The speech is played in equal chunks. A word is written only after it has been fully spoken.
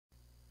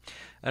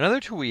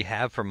Another tool we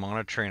have for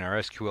monitoring our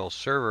SQL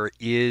Server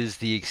is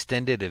the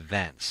extended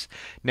events.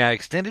 Now,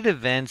 extended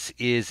events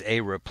is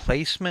a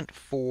replacement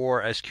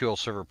for SQL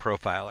Server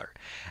Profiler.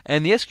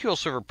 And the SQL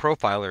Server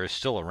Profiler is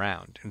still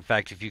around. In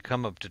fact, if you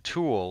come up to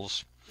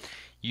Tools,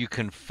 you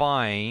can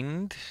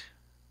find...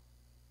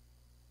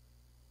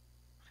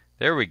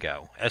 There we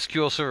go.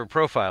 SQL Server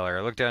Profiler.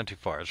 I looked down too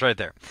far. It's right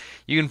there.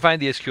 You can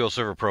find the SQL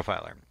Server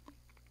Profiler.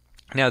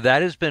 Now,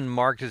 that has been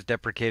marked as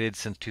deprecated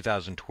since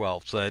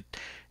 2012, so that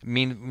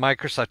means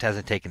Microsoft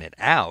hasn't taken it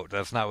out.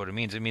 That's not what it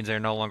means. It means they're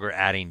no longer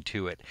adding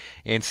to it.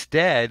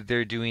 Instead,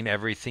 they're doing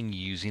everything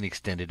using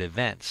extended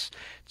events.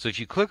 So if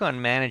you click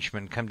on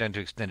Management and come down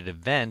to Extended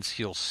Events,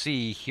 you'll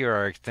see here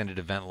are extended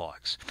event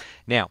logs.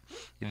 Now,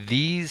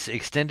 these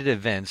extended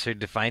events are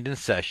defined in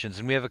sessions,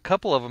 and we have a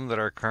couple of them that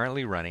are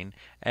currently running.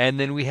 And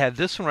then we have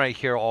this one right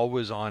here,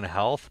 Always On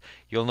Health.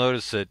 You'll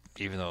notice that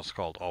even though it's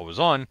called Always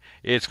On,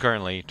 it's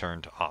currently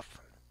turned off.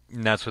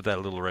 And that's what that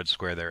little red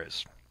square there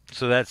is.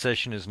 So that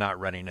session is not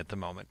running at the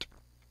moment.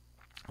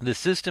 The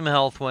system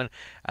health one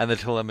and the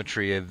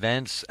telemetry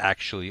events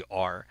actually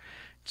are.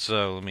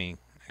 So let me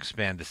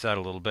expand this out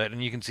a little bit.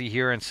 And you can see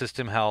here in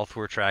system health,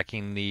 we're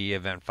tracking the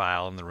event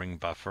file and the ring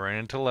buffer, and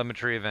in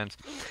telemetry events.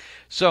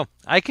 So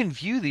I can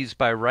view these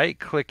by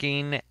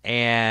right-clicking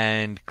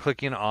and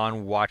clicking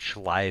on Watch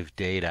Live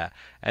Data.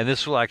 And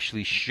this will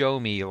actually show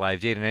me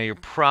live data. Now, you're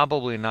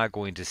probably not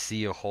going to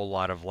see a whole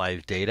lot of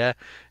live data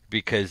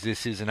because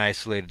this is an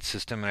isolated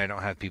system and I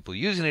don't have people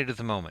using it at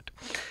the moment.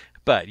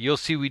 But you'll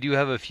see we do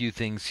have a few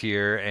things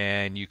here,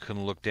 and you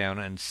can look down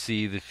and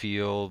see the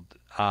field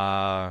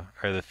or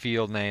the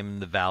field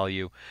name, the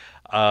value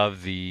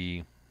of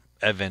the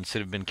events that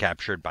have been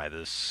captured by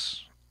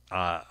this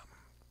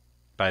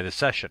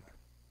session.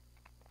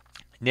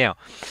 Now,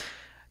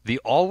 the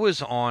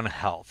Always On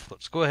Health.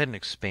 Let's go ahead and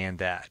expand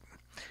that.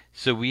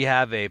 So we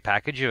have a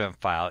package event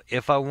file.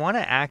 If I want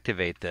to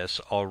activate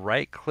this, I'll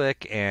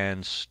right-click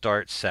and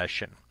start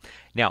session.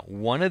 Now,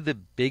 one of the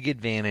big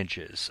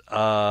advantages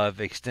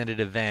of extended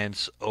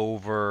events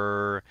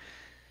over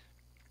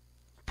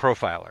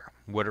Profiler,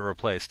 what it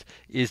replaced,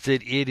 is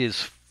that it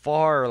is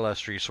far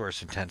less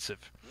resource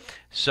intensive.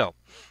 So,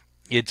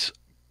 it's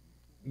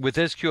with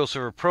SQL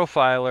Server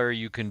Profiler,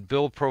 you can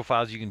build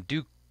profiles, you can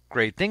do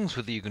great things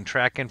with it. You can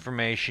track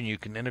information, you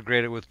can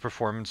integrate it with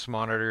performance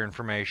monitor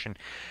information,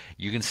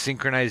 you can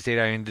synchronize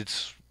data, and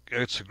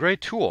it's a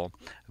great tool,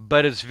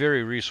 but it's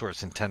very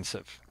resource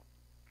intensive.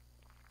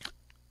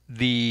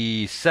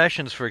 The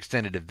sessions for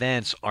extended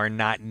events are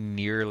not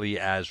nearly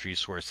as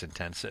resource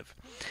intensive.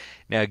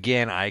 Now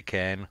again, I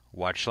can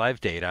watch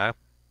live data,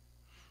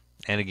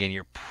 and again,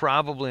 you're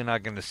probably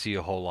not going to see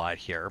a whole lot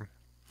here.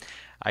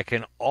 I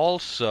can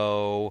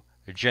also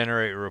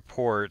generate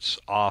reports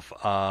off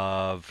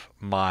of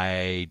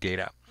my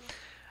data.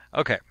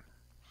 Okay,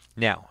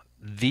 now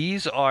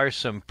these are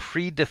some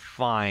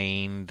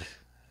predefined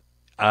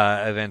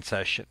event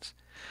sessions.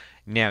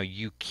 Now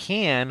you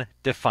can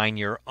define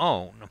your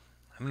own.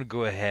 I'm going to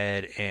go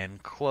ahead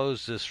and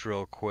close this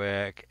real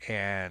quick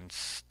and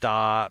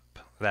stop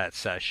that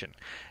session.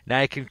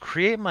 Now I can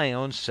create my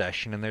own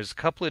session, and there's a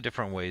couple of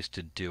different ways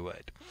to do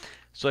it.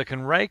 So I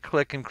can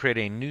right-click and create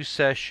a new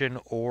session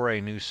or a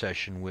new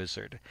session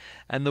wizard.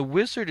 And the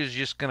wizard is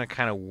just going to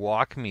kind of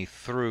walk me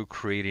through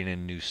creating a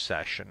new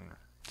session.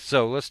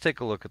 So let's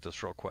take a look at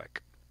this real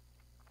quick.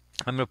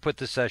 I'm going to put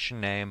the session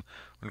name.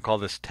 I'm going to call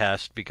this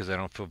test because I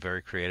don't feel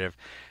very creative.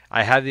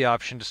 I have the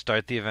option to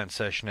start the event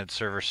session at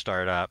server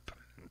startup.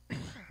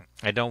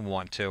 I don't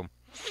want to.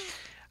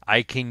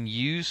 I can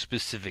use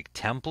specific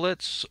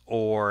templates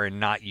or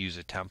not use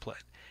a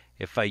template.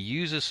 If I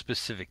use a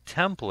specific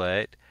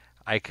template,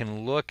 I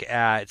can look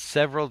at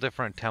several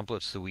different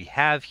templates that we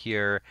have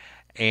here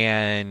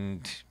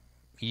and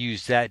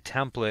use that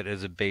template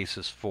as a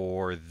basis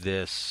for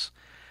this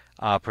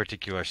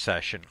particular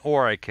session,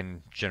 or I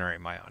can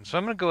generate my own. So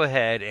I'm going to go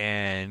ahead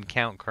and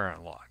count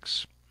current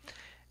logs,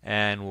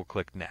 and we'll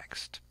click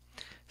Next.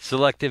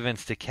 Select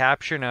events to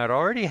capture. Now it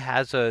already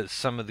has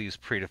some of these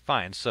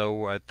predefined,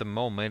 so at the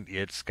moment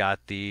it's got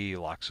the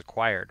locks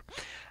acquired.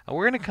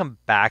 We're going to come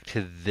back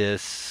to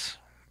this,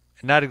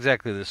 not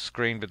exactly this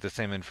screen, but the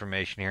same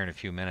information here in a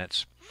few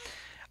minutes.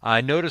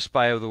 Notice,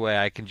 by the way,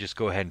 I can just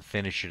go ahead and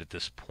finish it at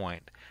this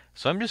point.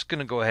 So I'm just going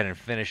to go ahead and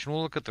finish, and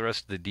we'll look at the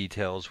rest of the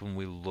details when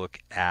we look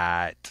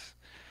at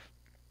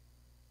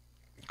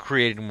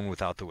creating one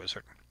without the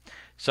wizard.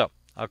 So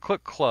I'll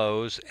click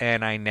Close,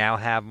 and I now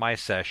have my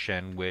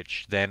session,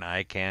 which then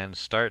I can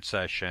start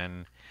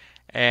session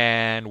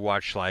and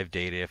watch live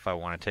data if I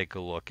want to take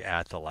a look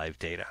at the live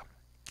data.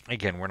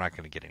 Again, we're not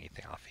going to get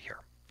anything off of here.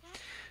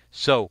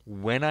 So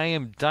when I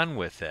am done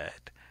with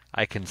it,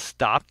 I can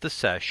stop the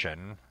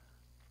session,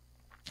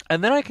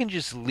 and then I can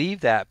just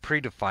leave that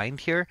predefined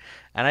here,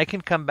 and I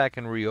can come back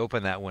and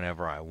reopen that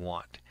whenever I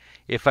want.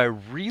 If I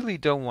really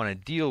don't want to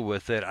deal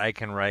with it, I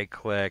can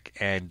right-click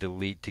and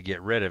delete to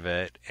get rid of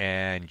it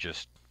and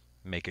just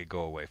make it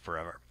go away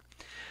forever.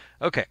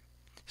 Okay,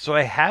 so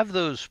I have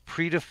those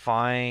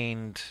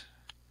predefined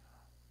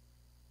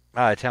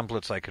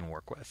templates I can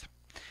work with.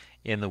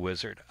 in the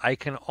wizard. I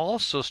can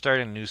also start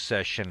a new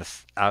session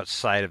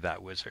outside of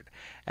that wizard.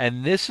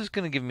 And this is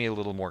going to give me a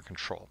little more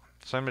control.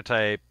 So I'm going to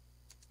type,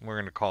 we're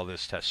going to call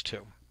this test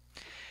 2.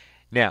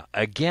 Now,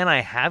 again, I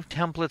have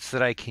templates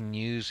that I can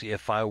use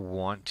if I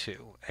want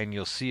to, and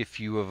you'll see a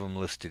few of them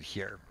listed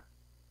here.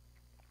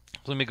 So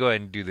let me go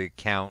ahead and do the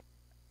count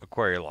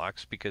query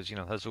locks because,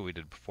 that's what we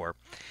did before.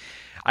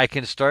 I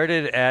can start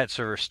it at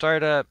server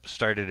startup,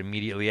 start it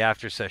immediately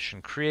after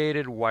session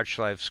created, watch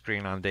live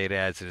screen on data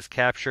as it is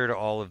captured.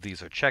 All of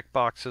these are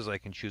checkboxes. I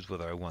can choose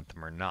whether I want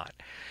them or not.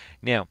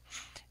 Now,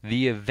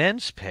 the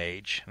events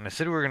page, and I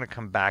said we were going to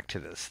come back to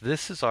this.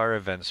 This is our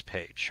events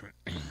page.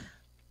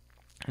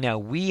 Now,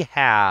 we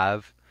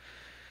have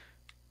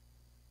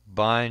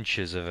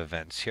bunches of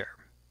events here.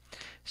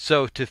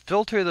 So to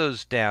filter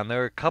those down,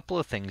 there are a couple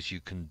of things you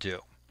can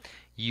do.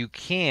 You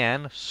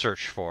can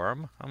search for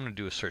them. I'm going to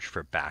do a search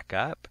for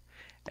backup,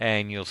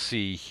 and you'll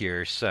see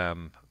here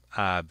some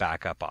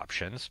backup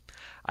options.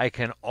 I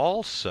can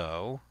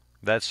also,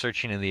 that's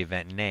searching in the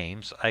event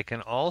names, I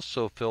can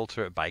also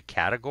filter it by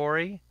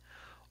category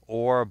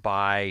or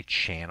by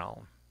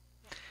channel.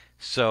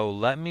 So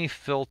let me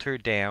filter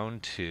down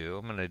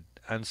to, I'm going to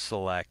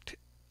unselect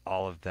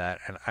all of that,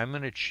 and I'm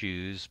going to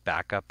choose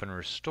backup and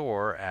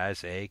restore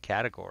as a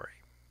category.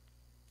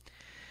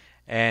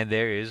 And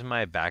there is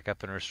my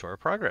backup and restore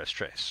progress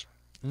trace.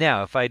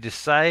 Now, if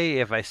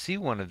I see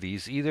one of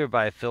these, either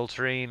by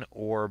filtering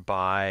or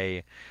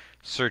by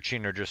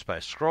searching or just by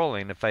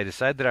scrolling, if I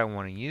decide that I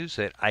want to use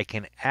it, I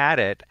can add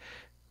it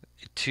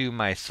to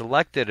my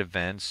selected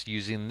events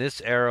using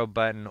this arrow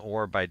button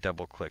or by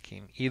double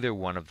clicking. Either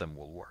one of them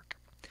will work.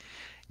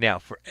 Now,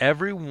 for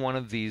every one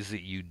of these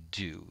that you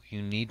do,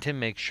 you need to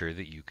make sure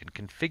that you can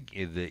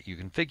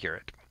configure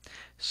it.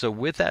 So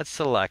with that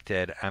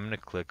selected, I'm going to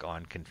click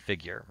on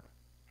Configure.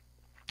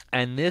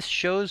 And this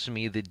shows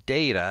me the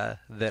data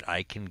that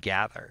I can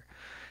gather.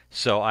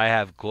 So I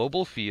have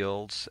global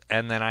fields,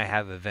 and then I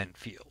have event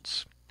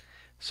fields.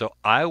 So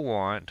I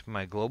want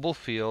my global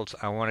fields,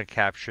 I want to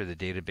capture the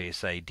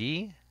database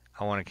ID,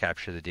 I want to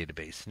capture the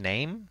database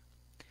name.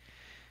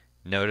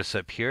 Notice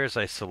up here as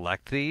I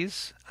select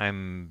these,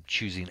 I'm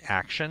choosing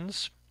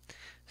actions.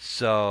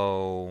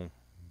 So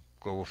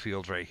global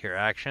fields right here,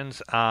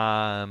 actions.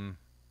 Let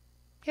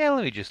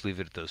me just leave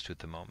it at those two at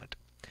the moment.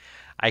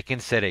 I can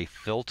set a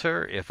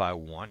filter if I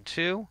want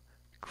to.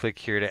 Click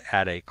here to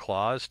add a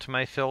clause to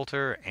my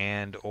filter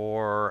and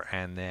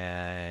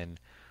then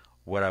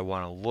what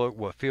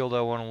field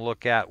I want to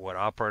look at, what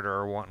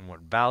operator I want, and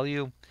what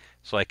value.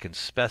 So I can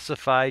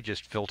specify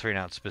just filtering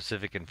out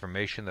specific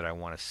information that I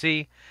want to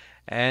see.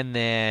 And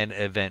then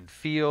event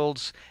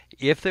fields.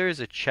 If there is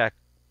a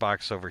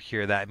checkbox over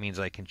here, that means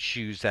I can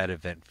choose that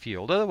event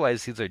field.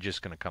 Otherwise, these are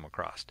just going to come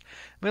across.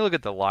 Let me look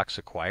at the locks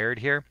acquired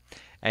here.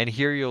 And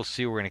here you'll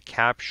see we're going to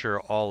capture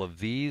all of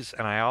these.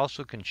 And I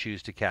also can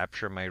choose to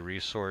capture my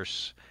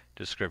resource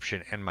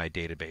description and my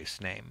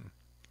database name.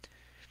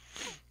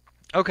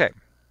 Okay.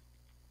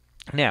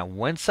 Now,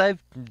 once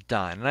I've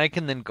done, I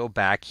can then go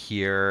back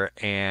here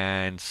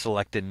and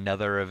select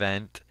another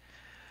event.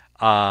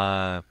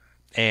 And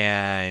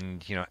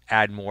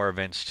add more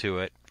events to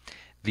it.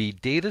 The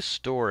data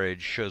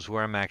storage shows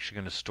where I'm actually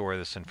going to store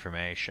this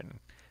information.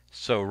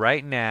 So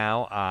right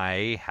now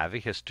I have a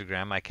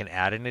histogram. I can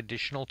add an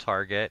additional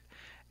target,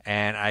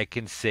 and I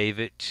can save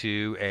it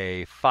to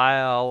a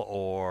file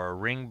or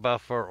ring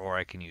buffer, or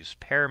I can use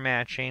pair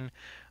matching,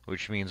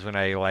 which means when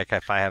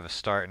if I have a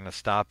start and a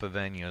stop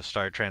event,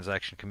 start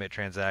transaction, commit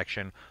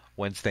transaction,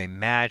 once they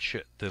match,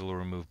 it'll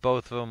remove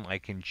both of them. I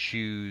can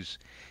choose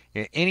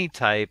any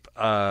type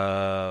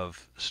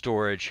of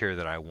storage here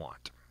that I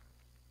want.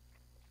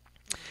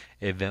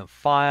 Event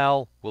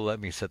file will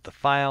let me set the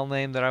file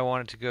name that I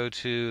want it to go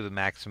to, the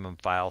maximum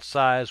file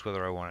size,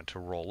 whether I want it to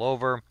roll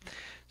over.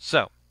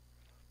 So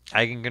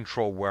I can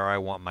control where I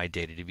want my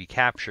data to be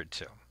captured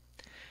to.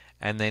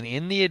 And then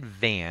in the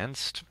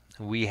advanced,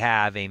 we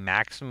have a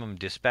maximum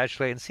dispatch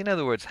latency. In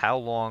other words, how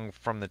long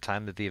from the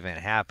time that the event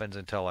happens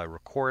until I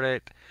record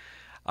it.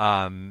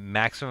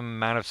 Maximum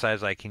amount of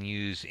size I can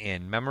use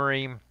in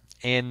memory.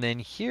 And then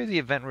here the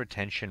event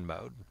retention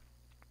mode.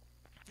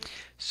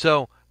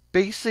 So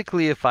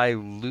basically, if I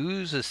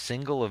lose a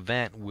single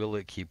event, will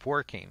it keep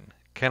working?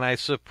 Can I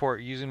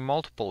support using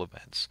multiple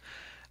events?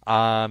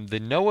 The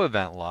no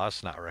event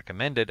loss, not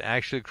recommended,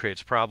 actually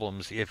creates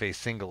problems if a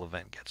single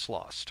event gets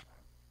lost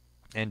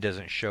and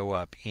doesn't show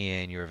up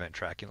in your event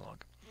tracking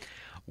log.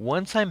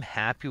 Once I'm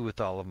happy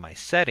with all of my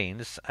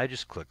settings, I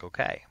just click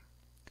OK.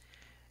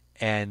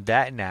 And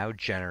that now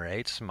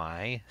generates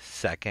my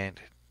second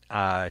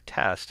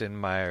test in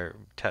my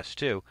test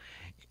 2,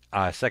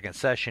 second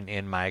session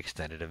in my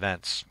extended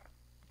events.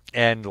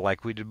 And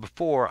like we did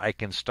before, I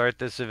can start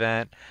this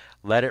event,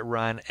 let it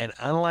run, and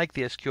unlike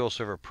the SQL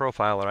Server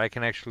Profiler, I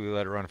can actually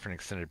let it run for an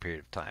extended period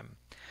of time.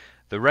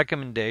 The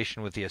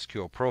recommendation with the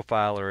SQL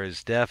Profiler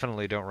is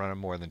definitely don't run it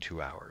more than 2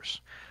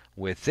 hours.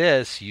 With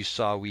this, you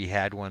saw we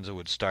had ones that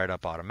would start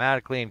up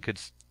automatically and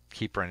could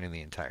keep running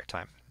the entire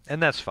time.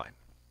 And that's fine.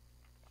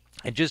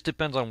 It just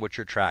depends on what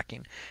you're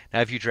tracking.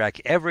 Now, if you track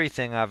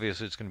everything,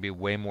 obviously it's going to be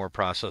way more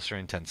processor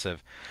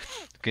intensive.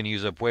 It's going to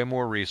use up way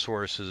more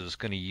resources. It's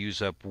going to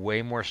use up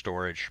way more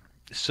storage.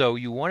 So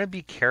you want to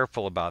be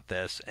careful about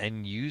this.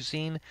 And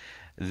using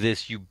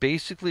this, you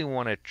basically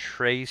want to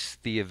trace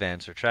the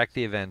events or track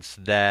the events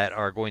that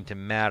are going to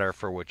matter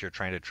for what you're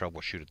trying to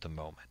troubleshoot at the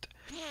moment.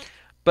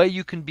 But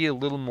you can be a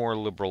little more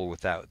liberal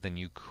with that than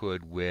you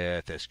could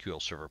with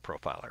SQL Server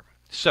Profiler.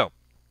 So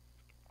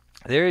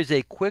there is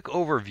a quick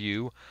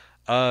overview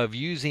of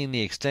using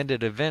the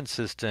extended event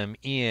system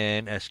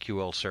in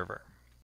SQL Server.